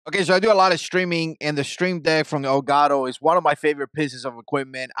Okay, so I do a lot of streaming, and the Stream Deck from Elgato is one of my favorite pieces of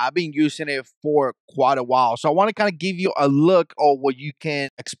equipment. I've been using it for quite a while, so I want to kind of give you a look of what you can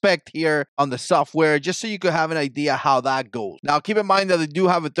expect here on the software, just so you could have an idea how that goes. Now, keep in mind that they do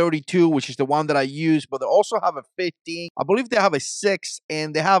have a 32, which is the one that I use, but they also have a 15. I believe they have a 6,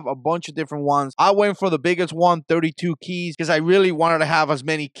 and they have a bunch of different ones. I went for the biggest one, 32 keys, because I really wanted to have as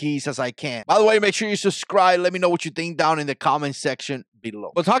many keys as I can. By the way, make sure you subscribe. Let me know what you think down in the comment section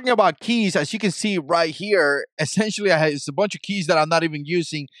below. But talking about keys, as you can see right here, essentially it's a bunch of keys that I'm not even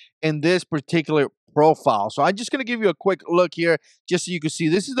using in this particular profile. So I'm just going to give you a quick look here just so you can see.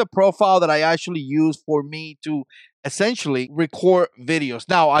 This is the profile that I actually use for me to essentially record videos.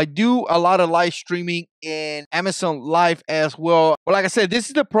 Now, I do a lot of live streaming in Amazon Live as well. But like I said, this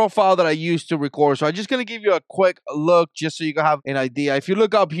is the profile that I use to record. So I'm just going to give you a quick look just so you can have an idea. If you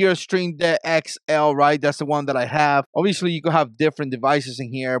look up here, Stream Deck XL, right? That's the one that I have. Obviously, you can have different devices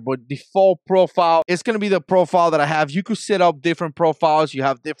in here, but default profile is going to be the profile that I have. You could set up different profiles. You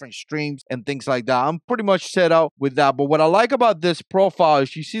have different streams and things like that. I'm pretty much set up with that. But what I like about this profile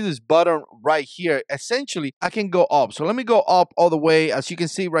is you see this button right here. Essentially, I can go up. So let me go up all the way. As you can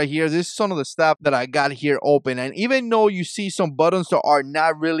see right here, this is some of the stuff that I got here open. And even though you see some buttons that are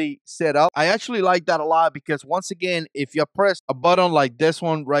not really set up, I actually like that a lot, because once again, if you press a button like this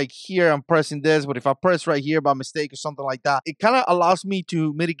one right here, I'm pressing this, but if I press right here by mistake or something like that, it kind of allows me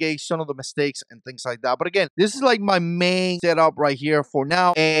to mitigate some of the mistakes and things like that. But again, this is like my main setup right here for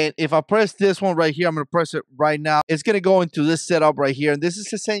now. And if I press this one right here, I'm going to press it right now. It's going to go into this setup right here. And this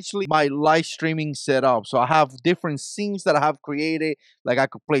is essentially my live streaming setup. So I have different scenes that I have created. Like I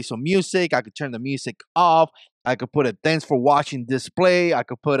could play some music. I could turn the music off. I could put a thanks for watching display. I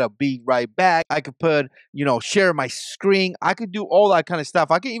could put a be right back. I could put, share my screen. I could do all that kind of stuff.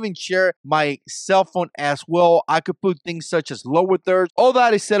 I could even share my cell phone as well. I could put things such as lower thirds. All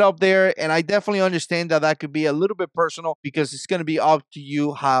that is set up there. And I definitely understand that that could be a little bit personal, because it's going to be up to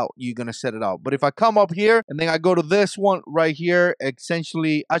you how you're going to set it up. But if I come up here and then I go to this one right here,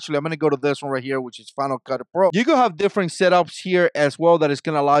 actually, I'm going to go to this one right here, which is Final Cut Pro. You can have different setups here as well that is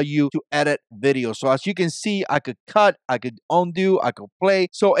going to allow you to edit videos. So as you can see, I could cut, I could undo, I could play.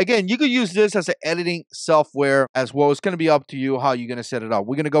 So again, you could use this as an editing software as well. It's going to be up to you how you're going to set it up.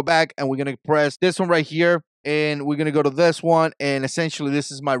 We're going to go back and we're going to press this one right here. And we're going to go to this one. And essentially,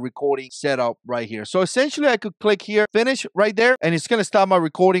 this is my recording setup right here. So essentially, I could click here, finish right there. And it's going to stop my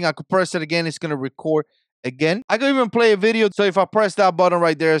recording. I could press it again. It's going to record again. I could even play a video. So if I press that button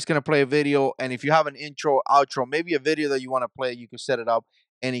right there, it's going to play a video. And if you have an intro, outro, maybe a video that you want to play, you can set it up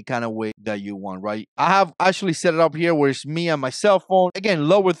any kind of way that you want, right? I have actually set it up here where it's me on my cell phone. Again,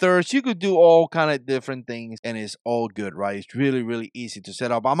 lower thirds. You could do all kind of different things and it's all good, right? It's really, really easy to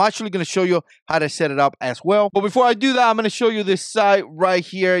set up. I'm actually going to show you how to set it up as well. But before I do that, I'm going to show you this side right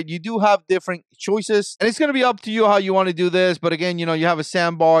here. You do have different choices and it's going to be up to you how you want to do this. But again, you have a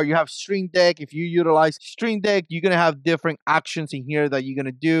soundbar, you have Stream Deck. If you utilize Stream Deck, you're going to have different actions in here that you're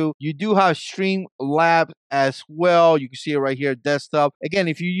going to do. You do have Stream Lab as well. You can see it right here, desktop. Again,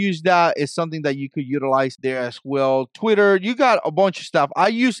 if you use that, it's something that you could utilize there as well. Twitter, you got a bunch of stuff. I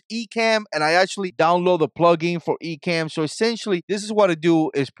use Ecamm and I actually download the plugin for Ecamm. So essentially, this is what I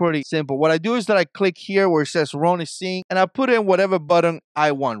do. Is pretty simple. What I do is that I click here where it says run a scene and I put in whatever button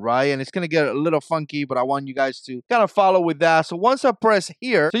I want, right? And it's going to get a little funky, but I want you guys to kind of follow with that. So once I press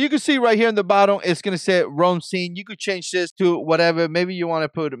here, so you can see right here in the bottom, it's going to say run scene. You could change this to whatever. Maybe you want to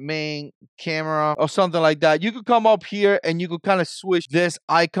put main camera or something like that. You could come up here and you could kind of switch this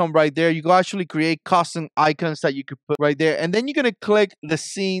icon right there. You can actually create custom icons that you could put right there. And then you're going to click the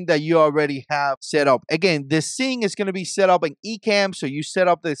scene that you already have set up. Again, the scene is going to be set up in Ecamm. So you set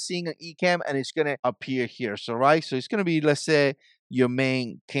up the scene in Ecamm and it's going to appear here. So, right. So it's going to be, let's say, your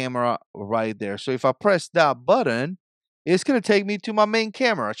main camera right there. So if I press that button, it's going to take me to my main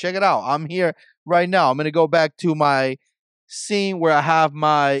camera. Check it out. I'm here right now. I'm going to go back to my scene where I have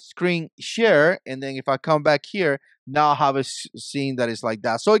my screen share. And then if I come back here, now I have a scene that is like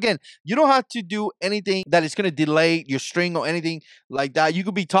that. So again, you don't have to do anything that is going to delay your string or anything like that. You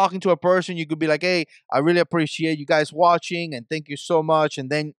could be talking to a person. You could be like, hey, I really appreciate you guys watching and thank you so much. And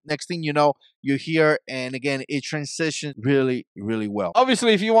then next thing you know, you're here. And again, it transitions really, really well.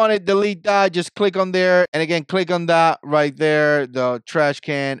 Obviously, if you want to delete that, just click on there. And again, click on that right there, the trash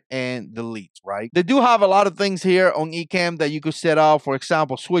can and delete, right? They do have a lot of things here on Ecamm that you could set up. For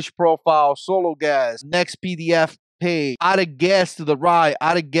example, switch profile, solo guest, next PDF page, add a guest to the right,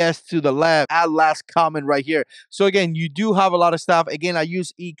 add a guest to the left, add last comment right here. So again, you do have a lot of stuff. Again, I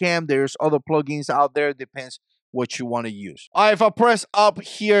use Ecamm. There's other plugins out there. Depends what you want to use. All right, if I press up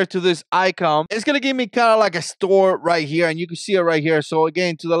here to this icon, it's going to give me kind of like a store right here, and you can see it right here. So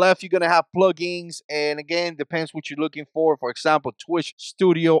again, to the left, you're going to have plugins, and again, depends what you're looking for. For example, Twitch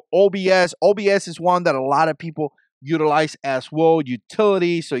Studio, OBS. OBS is one that a lot of people utilize as well.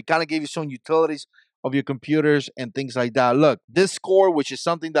 Utilities, so it kind of gives you some utilities of your computers and things like that. Look, Discord, which is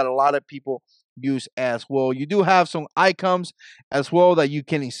something that a lot of people use as well. You do have some icons as well that you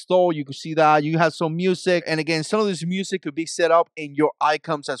can install. You can see that you have some music, and again, some of this music could be set up in your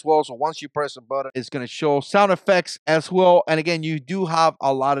icons as well. So once you press a button, it's going to show sound effects as well. And again, you do have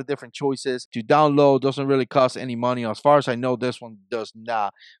a lot of different choices to download. Doesn't really cost any money. As far as I know, this one does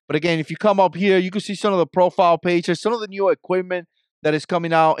not. But again, if you come up here, you can see some of the profile pages, some of the new equipment that is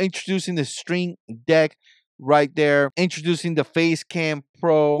coming out, introducing the Stream Deck right there, introducing the Facecam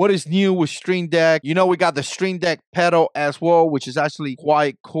Pro. What is new with Stream Deck? You know, we got the Stream Deck pedal as well, which is actually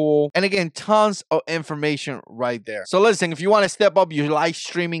quite cool. And again, tons of information right there. So listen, if you want to step up your live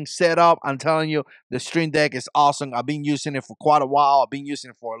streaming setup, I'm telling you, the Stream Deck is awesome. I've been using it for quite a while. I've been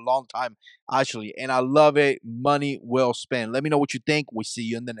using it for a long time, actually, and I love it. Money well spent. Let me know what you think. We'll see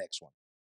you in the next one.